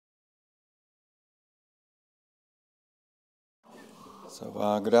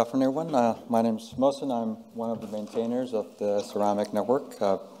Good afternoon, everyone. My name is Mohsin. I'm one of the maintainers of the Ceramic Network.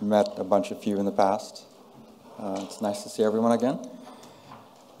 I've met a bunch of you in the past. It's nice to see everyone again.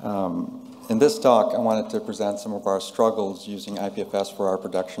 In this talk, I wanted to present some of our struggles using IPFS for our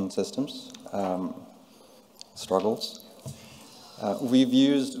production systems. We've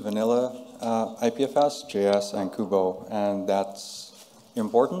used vanilla IPFS, JS, and Kubo, and that's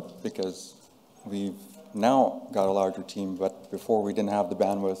important because we've now got a larger team, but before we didn't have the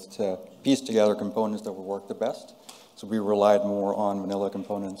bandwidth to piece together components that would work the best. So we relied more on vanilla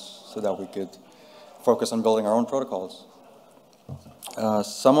components so that we could focus on building our own protocols.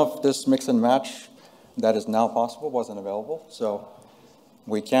 Some of this mix and match that is now possible wasn't available, so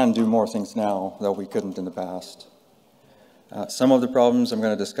we can do more things now that we couldn't in the past. Some of the problems I'm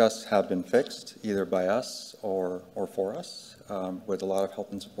going to discuss have been fixed, either by us or for us, with a lot of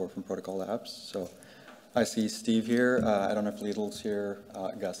help and support from Protocol Labs. So I see Steve here. I don't know if Lidl's here.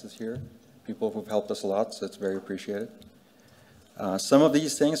 Gus is here. People who've helped us a lot, so it's very appreciated. Some of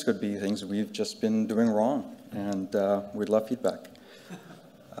these things could be things we've just been doing wrong, and we'd love feedback.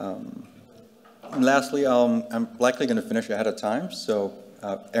 Lastly, I'm likely going to finish ahead of time, so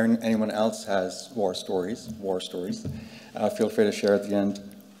anyone else has war stories, feel free to share at the end.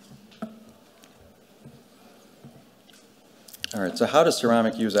 All right, so how does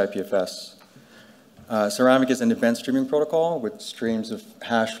Ceramic use IPFS? Ceramic is an event streaming protocol with streams of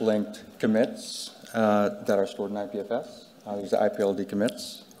hash-linked commits that are stored in IPFS. These are IPLD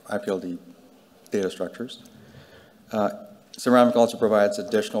commits, IPLD data structures. Ceramic also provides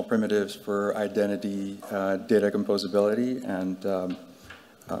additional primitives for identity, data composability, and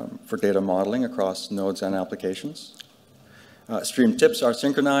for data modeling across nodes and applications. Stream tips are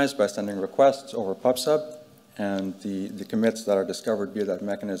synchronized by sending requests over PubSub, and the commits that are discovered via that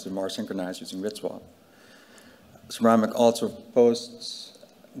mechanism are synchronized using bitswap. Ceramic also posts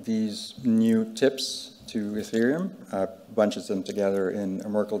these new tips to Ethereum, bunches them together in a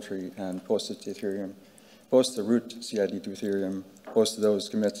Merkle tree and posts it to Ethereum, posts the root CID to Ethereum, posts those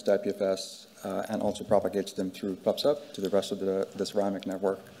commits to IPFS, and also propagates them through PubSub to the rest of the Ceramic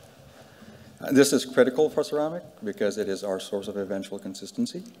network. This is critical for Ceramic because it is our source of eventual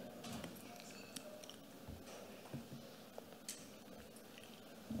consistency.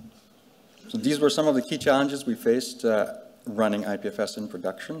 So these were some of the key challenges we faced running IPFS in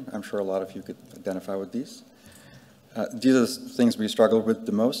production. I'm sure a lot of you could identify with these. These are the things we struggled with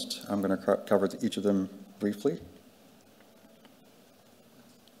the most. I'm going to cover each of them briefly.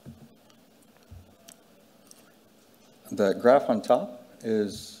 The graph on top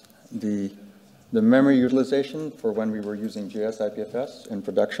is the memory utilization for when we were using JS IPFS in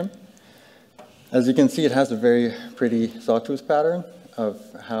production. As you can see, it has a very pretty sawtooth pattern of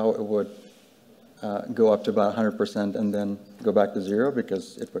how it would go up to about 100% and then go back to 0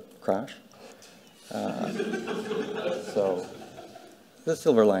 because it would crash. So the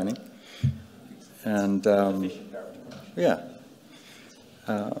silver lining. And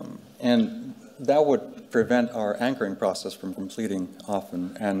and that would prevent our anchoring process from completing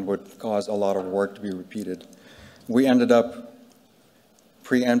often and would cause a lot of work to be repeated. We ended up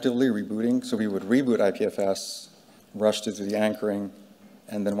preemptively rebooting, so we would reboot IPFS, rush to the anchoring,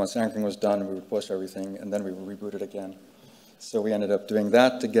 and then once anchoring was done, we would push everything, and then we would reboot it again. So we ended up doing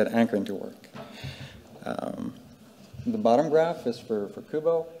that to get anchoring to work. The bottom graph is for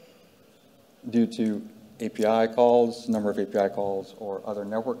Kubo. Due to API calls, number of API calls, or other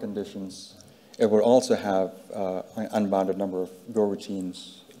network conditions, it would also have an unbounded number of Go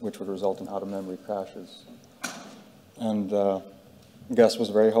routines, which would result in out-of-memory crashes. And Gus was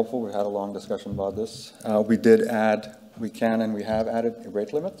very helpful. We had a long discussion about this. We can and we have added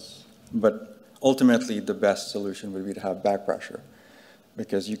rate limits, but ultimately the best solution would be to have back pressure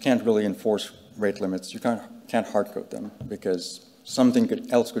because you can't really enforce rate limits. You can't hard-code them because something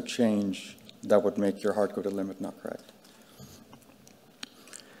else could change that would make your hard-coded limit not correct.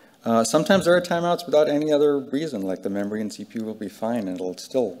 Sometimes there are timeouts without any other reason, like the memory and CPU will be fine and it'll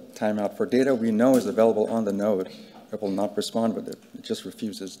still time out for data we know is available on the node. It will not respond with it. It just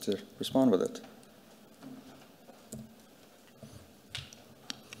refuses to respond with it.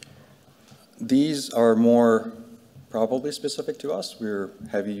 These are more probably specific to us. We're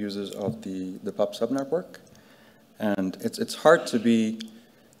heavy users of the PubSub network. And it's hard to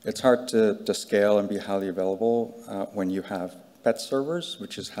scale and be highly available when you have pet servers,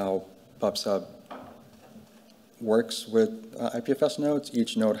 which is how PubSub works with IPFS nodes.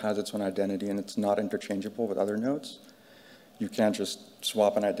 Each node has its own identity and it's not interchangeable with other nodes. You can't just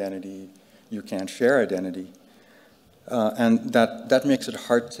swap an identity. You can't share identity. And that makes it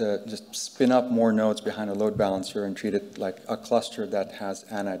hard to just spin up more nodes behind a load balancer and treat it like a cluster that has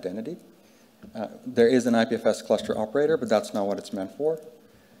an identity. There is an IPFS cluster operator, but that's not what it's meant for.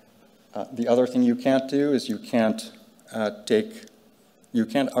 The other thing you can't do is you can't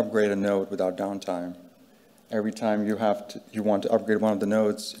upgrade a node without downtime. Every time you want to upgrade one of the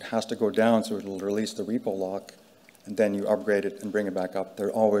nodes, it has to go down so it'll release the repo lock, and then you upgrade it and bring it back up.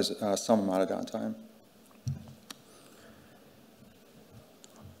 There's always some amount of downtime.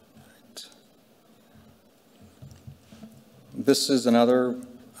 This is another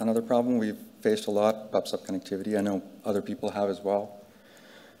problem we've faced a lot, PubSub connectivity. I know other people have as well.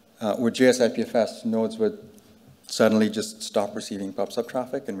 With JS IPFS, nodes would suddenly just stop receiving PubSub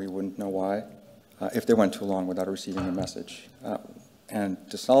traffic, and we wouldn't know why if they went too long without receiving a message. And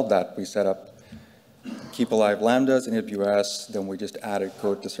to solve that, we set up keep alive lambdas in AWS. Then we just added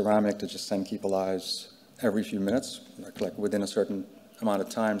code to Ceramic to just send keep alives every few minutes, like within a certain amount of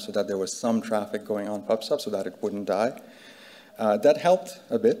time, so that there was some traffic going on PubSub so that it wouldn't die. That helped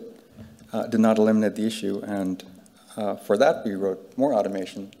a bit, did not eliminate the issue, and for that we wrote more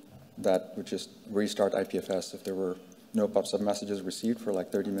automation that would just restart IPFS if there were no PubSub messages received for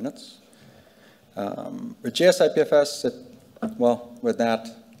like 30 minutes. With JS IPFS, with that,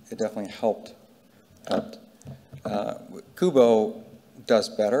 it definitely helped. Kubo does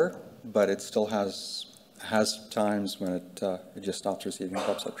better, but it still has times when it just stops receiving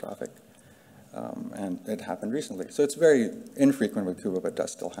PubSub traffic. And it happened recently. So it's very infrequent with Kubo, but it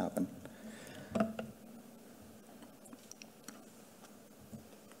does still happen.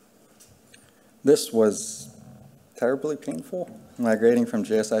 This was terribly painful, migrating from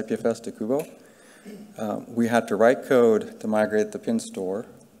JS IPFS to Kubo. We had to write code to migrate the pin store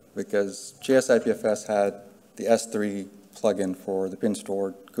because JS IPFS had the S3 plugin for the pin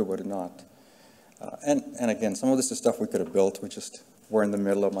store, Kubo did not. And again, some of this is stuff we could have built, we just were in the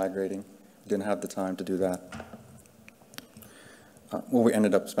middle of migrating. Didn't have the time to do that. We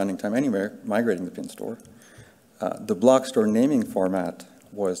ended up spending time anywhere migrating the pin store. The block store naming format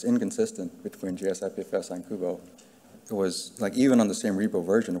was inconsistent between JS IPFS and Kubo. It was like even on the same repo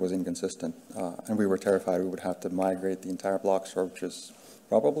version, it was inconsistent. And we were terrified we would have to migrate the entire block store, which is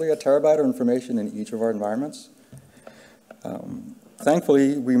probably a terabyte of information in each of our environments.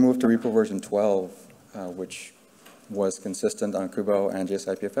 Thankfully, we moved to repo version 12, which was consistent on Kubo and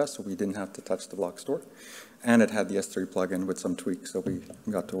JS IPFS, so we didn't have to touch the block store. And it had the S3 plugin with some tweaks, so we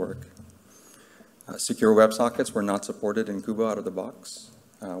got to work. Secure WebSockets were not supported in Kubo out of the box.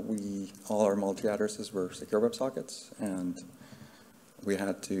 All our multi-addresses were secure WebSockets, and we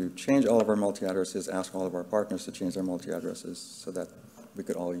had to change all of our multi-addresses, ask all of our partners to change their multi-addresses so that we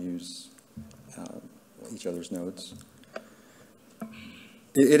could all use each other's nodes.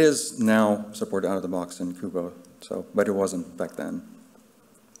 It is now supported out of the box in Kubo, but it wasn't back then.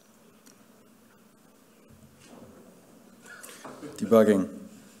 Debugging,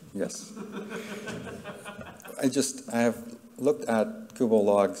 yes. I have looked at Kubo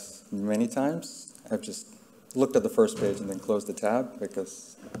logs many times. I've just looked at the first page and then closed the tab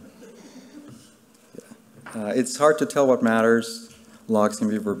because it's hard to tell what matters. Logs can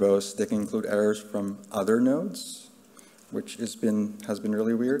be verbose. They can include errors from other nodes, which has been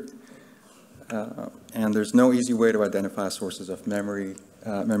really weird. And there's no easy way to identify sources of memory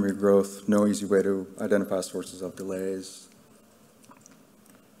growth, no easy way to identify sources of delays.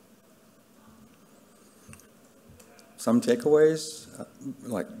 Some takeaways,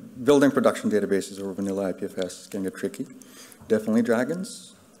 like building production databases over vanilla IPFS can get tricky. Definitely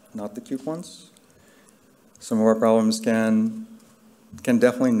dragons, not the cute ones. Some of our problems can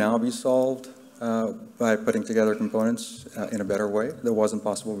definitely now be solved by putting together components in a better way that wasn't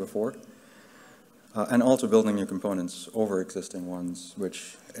possible before. And also building new components over existing ones,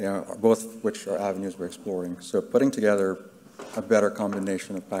 both which are avenues we're exploring. So putting together a better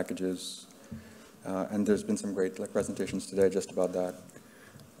combination of packages, and there's been some great presentations today just about that.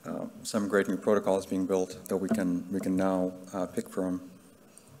 Some great new protocols being built that we can now pick from.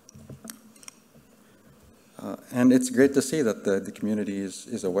 And it's great to see that the community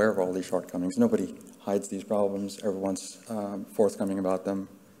is aware of all these shortcomings. Nobody hides these problems. Everyone's forthcoming about them,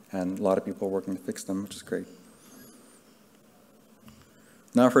 and a lot of people are working to fix them, which is great.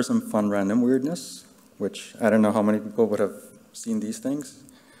 Now for some fun random weirdness, which I don't know how many people would have seen these things.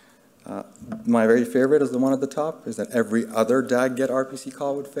 My very favorite is the one at the top, is that every other DAG get RPC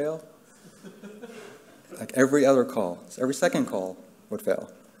call would fail. Like every other call, so every second call would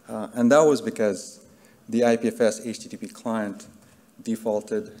fail. And that was because the IPFS HTTP client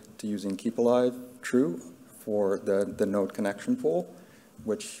defaulted to using keep alive true for the node connection pool,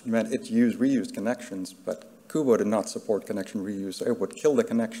 which meant it reused connections, but Kubo did not support connection reuse. So it would kill the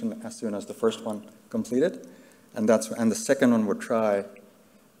connection as soon as the first one completed, and the second one would try.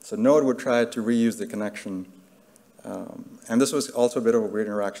 So Node would try to reuse the connection, and this was also a bit of a weird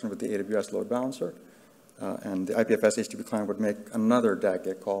interaction with the AWS load balancer, and the IPFS HTTP client would make another DAG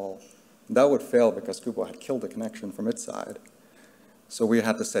GET call. That would fail because Kubo had killed the connection from its side. So we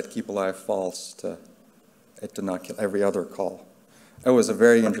had to set keep alive false to it to not kill every other call. It was a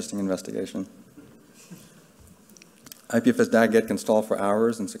very interesting investigation. IPFS DAG GET can stall for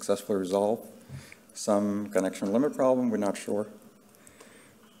hours and successfully resolve some connection limit problem, we're not sure.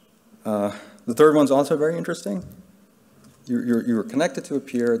 The third one's also very interesting. You're connected to a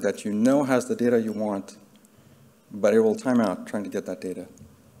peer that you know has the data you want, but it will time out trying to get that data.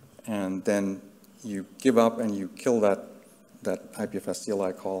 And then you give up and you kill that IPFS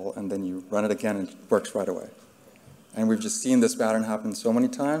CLI call, and then you run it again and it works right away. And we've just seen this pattern happen so many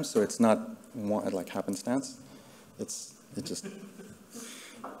times, so it's not like happenstance. It just.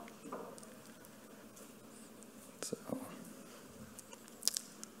 So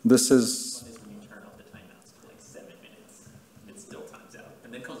this is. When you turn off the timeouts for like 7 minutes, it still times out,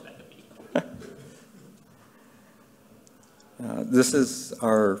 and then comes back to me. This is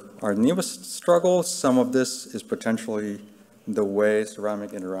our newest struggle. Some of this is potentially the way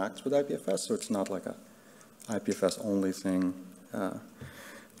Ceramic interacts with IPFS, so it's not like a IPFS-only thing.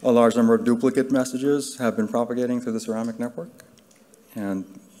 A large number of duplicate messages have been propagating through the Ceramic network, and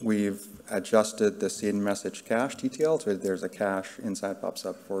we've adjusted the seen message cache TTL, so there's a cache inside pops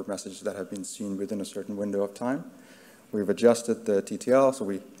up for messages that have been seen within a certain window of time. We've adjusted the TTL, so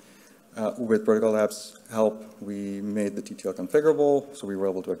with Protocol Labs' help, we made the TTL configurable, so we were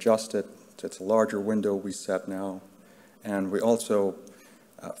able to adjust it. So it's a larger window we set now. And we also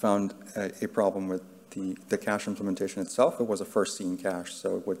found a problem with the cache implementation itself. It was a first seen cache,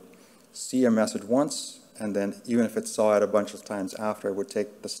 so it would see a message once, and then even if it saw it a bunch of times after, it would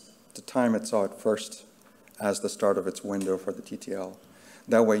take the time it saw it first as the start of its window for the TTL.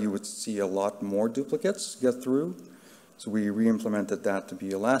 That way you would see a lot more duplicates get through. So we re-implemented that to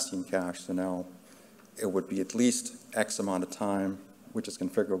be a last seen cache, so now it would be at least X amount of time, which is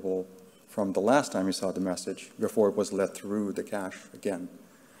configurable from the last time you saw the message before it was let through the cache again.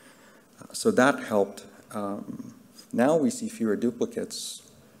 So that helped. Now we see fewer duplicates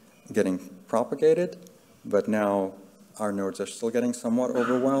getting propagated, but now our nodes are still getting somewhat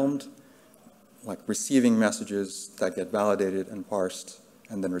overwhelmed, like receiving messages that get validated and parsed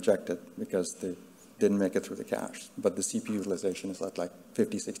and then rejected because they didn't make it through the cache. But the CPU utilization is at like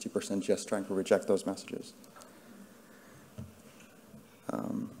 50, 60% just trying to reject those messages.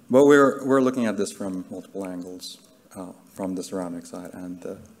 But we're looking at this from multiple angles, from the Ceramic side and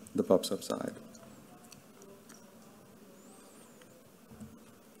the PubSub side.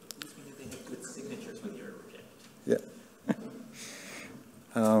 At least we knew they had good signatures when you were rejected.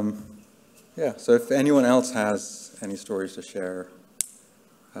 Yeah. Yeah, so if anyone else has any stories to share,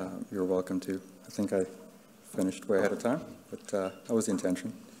 you're welcome to. I think I finished way ahead of time, but that was the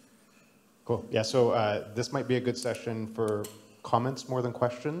intention. Cool. Yeah, so this might be a good session for comments more than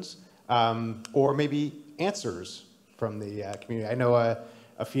questions, or maybe answers from the community. I know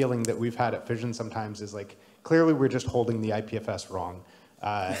a feeling that we've had at Fission sometimes is like, clearly we're just holding the IPFS wrong,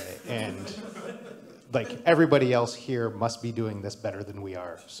 and like everybody else here must be doing this better than we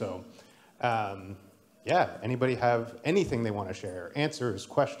are. So yeah, anybody have anything they want to share? Answers,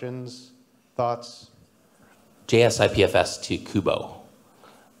 questions, thoughts? JS IPFS to Kubo.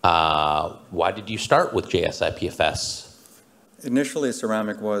 Why did you start with JS IPFS? Initially,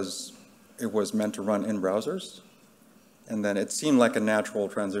 Ceramic was meant to run in browsers, and then it seemed like a natural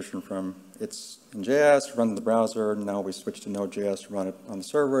transition from it's in JS, run in the browser. Now we switched to Node.js to run it on the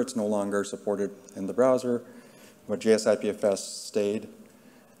server. It's no longer supported in the browser, but JS IPFS stayed,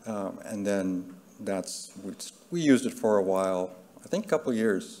 and then we used it for a while. I think a couple of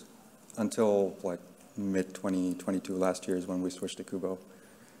years until like mid 2022 last year is when we switched to Kubo.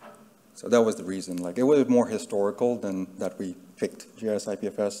 So that was the reason. Like it was more historical than that we picked JS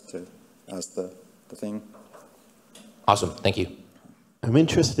IPFS as the thing. Awesome, thank you. I'm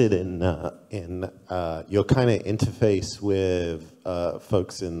interested in your kind of interface with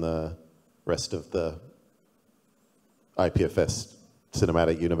folks in the rest of the IPFS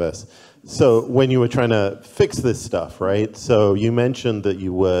cinematic universe. So when you were trying to fix this stuff, right? So you mentioned that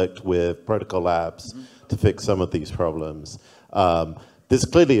you worked with Protocol Labs to fix some of these problems. There's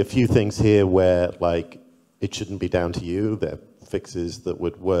clearly a few things here where like it shouldn't be down to you. There are fixes that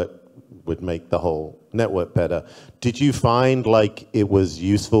would make the whole network better. Did you find like it was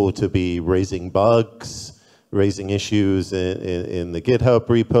useful to be raising bugs raising issues in the GitHub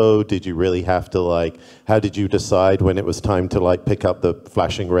repo? Did you really have to how did you decide when it was time to pick up the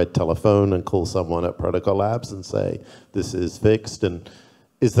flashing red telephone and call someone at Protocol Labs and say, this is fixed? And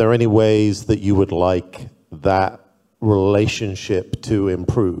is there any ways that you would like that relationship to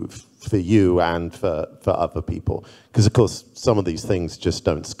improve for you and for other people? Because of course, some of these things just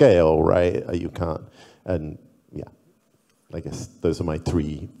don't scale, right? You can't, and yeah, I guess those are my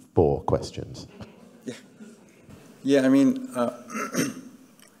 3-4 questions. Yeah, I mean,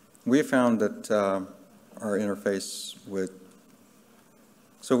 we found that our interface with,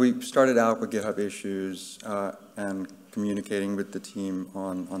 so we started out with GitHub issues and communicating with the team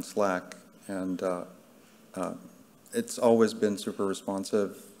on Slack, and it's always been super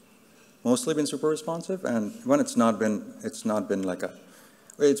responsive, mostly been super responsive, and when it's not been like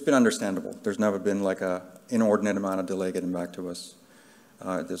it's been understandable. There's never been like a inordinate amount of delay getting back to us.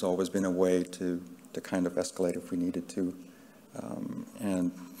 There's always been a way to kind of escalate if we needed to,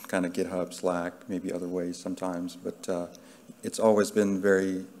 and kind of GitHub, Slack, maybe other ways sometimes, but it's always been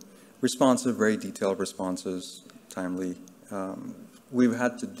very responsive, very detailed responses, timely. We've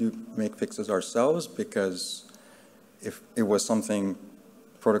had to make fixes ourselves because if it was something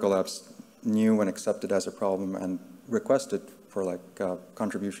Protocol Labs knew and accepted as a problem and requested for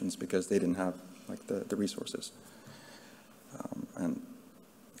contributions because they didn't have the resources. And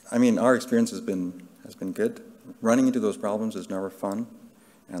I mean, our experience has been good. Running into those problems is never fun,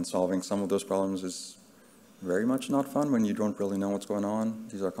 and solving some of those problems is very much not fun when you don't really know what's going on.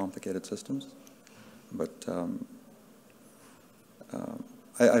 These are complicated systems, but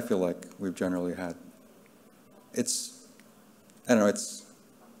I feel like we've generally had. I don't know.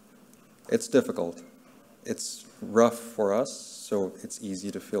 It's difficult. It's rough for us, so it's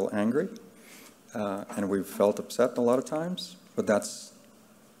easy to feel angry, and we've felt upset a lot of times. But that's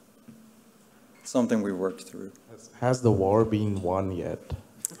something we worked through. Has the war been won yet?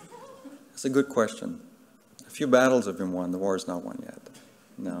 It's a good question. A few battles have been won. The war is not won yet.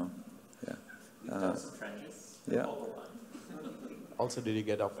 No. Yeah. Yeah. Also, did you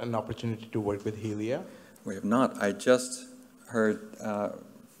get an opportunity to work with Helia? We have not. I just heard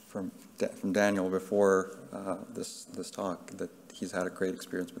from Daniel before this talk that he's had a great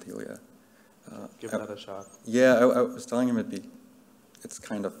experience with Helia. Give that a shot. Yeah, I was telling him it's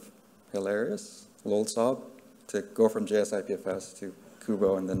kind of hilarious, lol sob, to go from JS IPFS to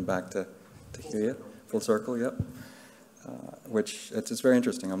Kubo and then back to Helia, full circle, yep. Which, it's very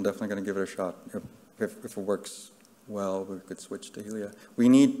interesting. I'm definitely going to give it a shot. If it works well, we could switch to Helia. We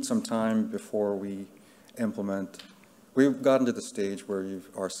need some time before we implement. We've gotten to the stage where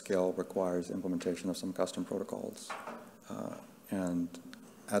our scale requires implementation of some custom protocols. And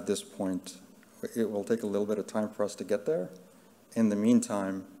at this point, it will take a little bit of time for us to get there. In the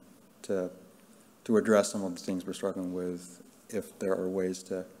meantime, to address some of the things we're struggling with, if there are ways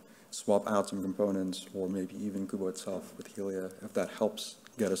to swap out some components, or maybe even Kubo itself with Helia, if that helps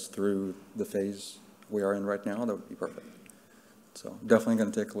get us through the phase we are in right now, that would be perfect. So definitely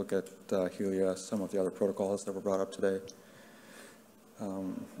going to take a look at Helia, some of the other protocols that were brought up today.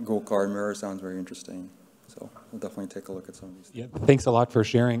 Google Card Mirror sounds very interesting. So we'll definitely take a look at some of these. Yeah, thanks a lot for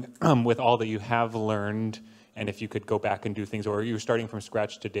sharing with all that you have learned. And if you could go back and do things, or you're starting from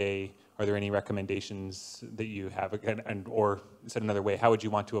scratch today, are there any recommendations that you have, or said another way, how would you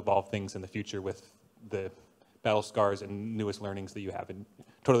want to evolve things in the future with the battle scars and newest learnings that you have? And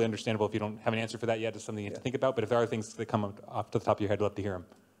totally understandable if you don't have an answer for that yet. It's something you have to think about. But if there are things that come off the top of your head, I'd love to hear them.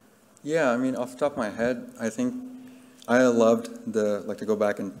 Yeah, I mean, off the top of my head, I think I loved to go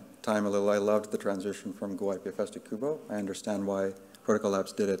back in time a little, I loved the transition from Go IPFS to Kubo. I understand why Protocol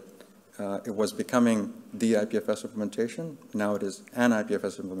Labs did it. It was becoming the IPFS implementation. Now it is an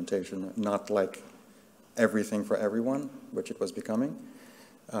IPFS implementation, not like everything for everyone, which it was becoming.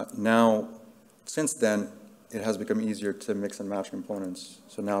 Now, since then, it has become easier to mix and match components.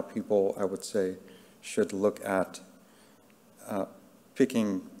 So now people, I would say, should look at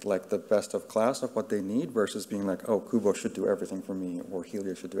picking like the best of class of what they need versus being like, oh, Kubo should do everything for me, or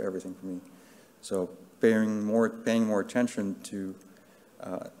Helia should do everything for me. So paying more attention to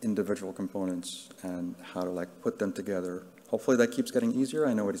individual components and how to like put them together. Hopefully that keeps getting easier.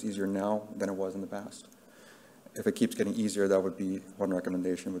 I know it is easier now than it was in the past. If it keeps getting easier, that would be one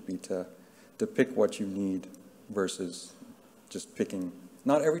recommendation, would be to pick what you need versus just picking.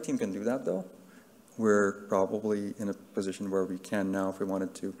 Not every team can do that though. We're probably in a position where we can now if we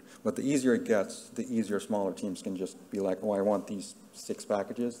wanted to. But the easier it gets, the easier smaller teams can just be like, oh, I want these 6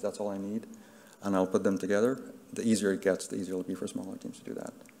 packages, that's all I need, and I'll put them together. The easier it gets, the easier it'll be for smaller teams to do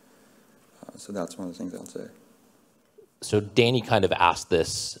that. So that's one of the things I'll say. So Danny kind of asked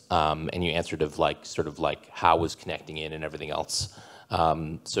this, and you answered of like, sort of like how was connecting in and everything else.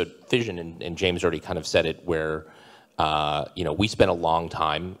 So Fission and James already kind of said it where, you know, we spent a long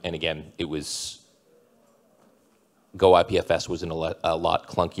time, and again, it was, Go IPFS was in a lot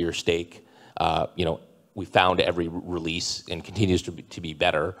clunkier stake. You know, we found every release and continues to be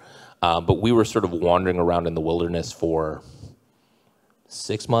better. But we were sort of wandering around in the wilderness for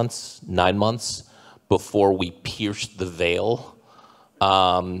 6 months, 9 months, before we pierced the veil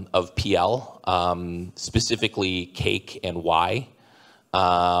of PL, specifically Cake and Y.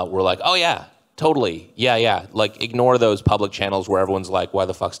 We're like, oh yeah, totally, yeah. Like, ignore those public channels where everyone's like, why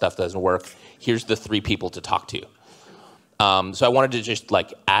the fuck stuff doesn't work? Here's the 3 people to talk to. So I wanted to just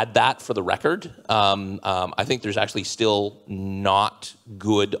like add that for the record. I think there's actually still not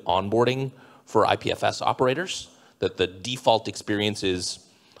good onboarding for IPFS operators. That the default experience is,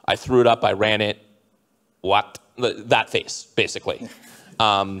 I threw it up, I ran it, what? That face, basically.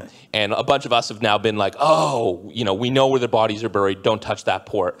 And a bunch of us have now been like, oh, you know, we know where the bodies are buried, don't touch that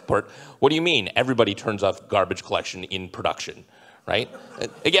port. What do you mean? Everybody turns off garbage collection in production, right?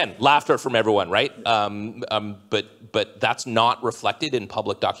 Again, laughter from everyone, right? But that's not reflected in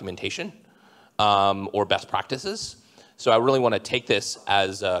public documentation or best practices. So I really want to take this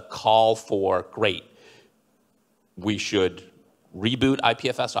as a call for, great, we should reboot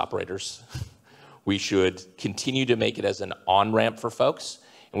IPFS operators. We should continue to make it as an on-ramp for folks,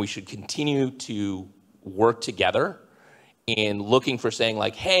 and we should continue to work together in looking for saying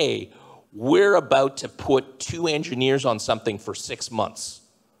like, hey, we're about to put 2 engineers on something for 6 months.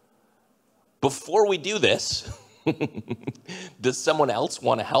 Before we do this, does someone else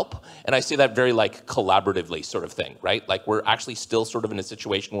want to help? And I say that very like collaboratively sort of thing, right? Like, we're actually still sort of in a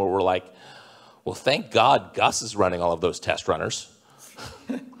situation where we're like, well, thank God Gus is running all of those test runners.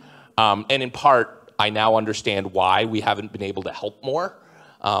 And in part, I now understand why we haven't been able to help more.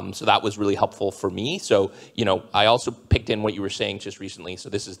 So that was really helpful for me. So, you know, I also picked in what you were saying just recently. So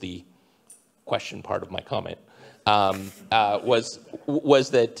this is the question part of my comment. Was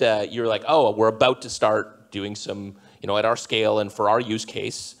that you're like, oh, we're about to start doing some, you know, at our scale and for our use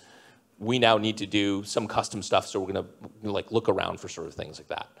case, we now need to do some custom stuff. So we're going to like look around for sort of things like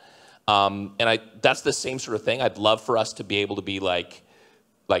that. And that's the same sort of thing. I'd love for us to be able to be like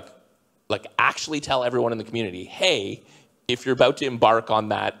actually tell everyone in the community, hey, if you're about to embark on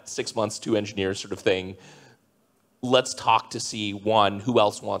that 6 months, 2 engineers sort of thing, let's talk to see, one, who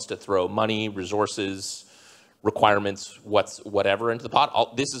else wants to throw money, resources, requirements, whatever into the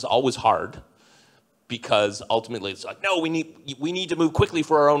pot. This is always hard because ultimately it's like, no, we need to move quickly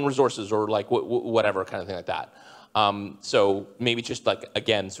for our own resources or like whatever kind of thing like that. So maybe just like,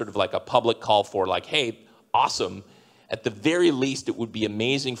 again, sort of like a public call for like, hey, awesome. At the very least, it would be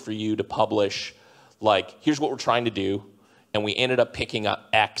amazing for you to publish like, here's what we're trying to do. And we ended up picking up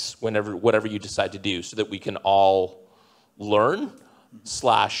X whatever you decide to do so that we can all learn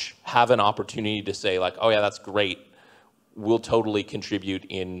 / have an opportunity to say like, oh yeah, that's great. We'll totally contribute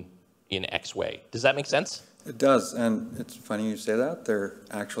in X way. Does that make sense? It does, and it's funny you say that. There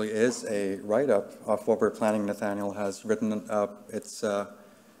actually is a write-up of what we're planning. Nathaniel has written up.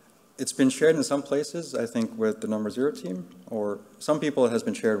 It's been shared in some places, I think, with the Number Zero team, or some people it has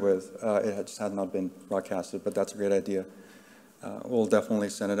been shared with. It just had not been broadcasted, but that's a great idea. We'll definitely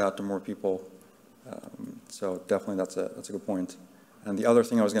send it out to more people. So definitely that's a good point. And the other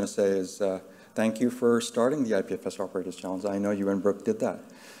thing I was going to say is thank you for starting the IPFS Operators Challenge. I know you and Brooke did that.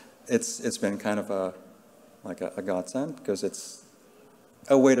 It's been kind of a godsend because it's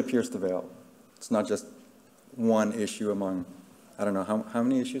a way to pierce the veil. It's not just one issue among, I don't know, how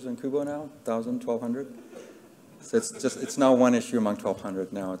many issues in Kubo now? 1,000, 1,200? So it's not one issue among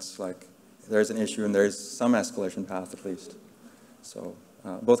 1,200 now. It's like there's an issue and there's some escalation path at least. So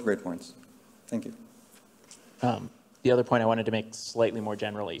both great points. Thank you. The other point I wanted to make slightly more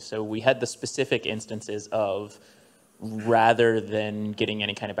generally. So we had the specific instances of rather than getting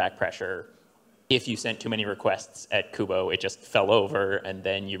any kind of back pressure, if you sent too many requests at Kubo, it just fell over and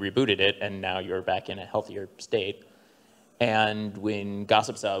then you rebooted it and now you're back in a healthier state. And when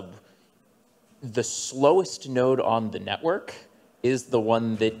Gossip Sub, the slowest node on the network is the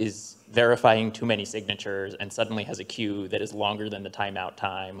one that is verifying too many signatures and suddenly has a queue that is longer than the timeout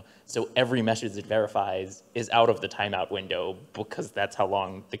time. So every message it verifies is out of the timeout window because that's how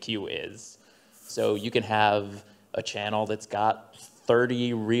long the queue is. So you can have a channel that's got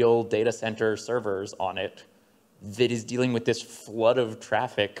 30 real data center servers on it that is dealing with this flood of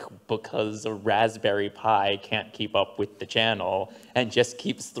traffic because a Raspberry Pi can't keep up with the channel and just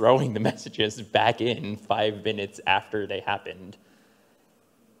keeps throwing the messages back in 5 minutes after they happened.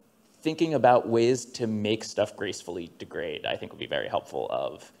 thinking about ways to make stuff gracefully degrade, I think would be very helpful.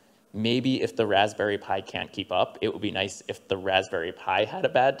 Of maybe if the Raspberry Pi can't keep up, it would be nice if the Raspberry Pi had a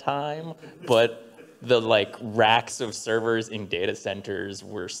bad time, but the like racks of servers in data centers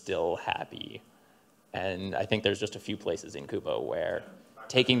were still happy. And I think there's just a few places in Kubo where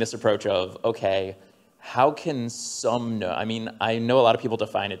taking this approach of, okay, how can some know? I mean, I know a lot of people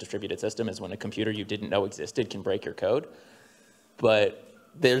define a distributed system as when a computer you didn't know existed can break your code, but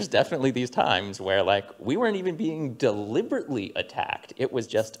there's definitely these times where like we weren't even being deliberately attacked. It was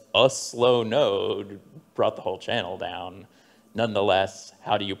just a slow node brought the whole channel down. Nonetheless,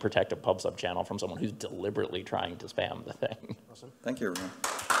 how do you protect a pub sub channel from someone who's deliberately trying to spam the thing? Thank you, everyone.